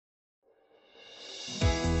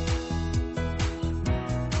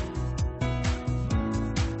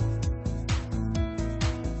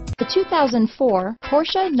The 2004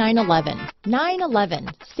 Porsche 911. 911,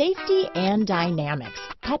 safety and dynamics,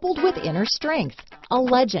 coupled with inner strength. A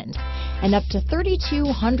legend. And up to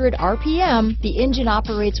 3,200 RPM, the engine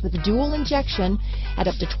operates with dual injection. At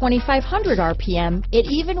up to 2,500 RPM, it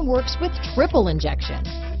even works with triple injection.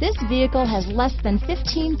 This vehicle has less than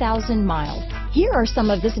 15,000 miles. Here are some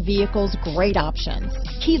of this vehicle's great options: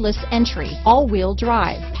 keyless entry, all-wheel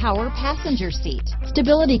drive, power passenger seat,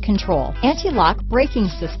 stability control, anti-lock braking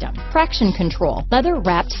system, traction control,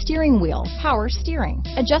 leather-wrapped steering wheel, power steering,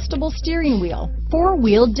 adjustable steering wheel,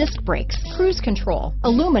 four-wheel disc brakes, cruise control,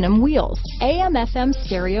 aluminum wheels, AM/FM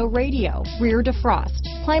stereo radio, rear defrost,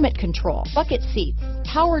 climate control, bucket seats,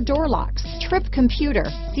 power door locks, trip computer,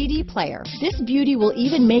 CD player. This beauty will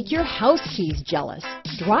even make your house keys jealous.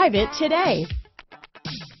 Drive it today.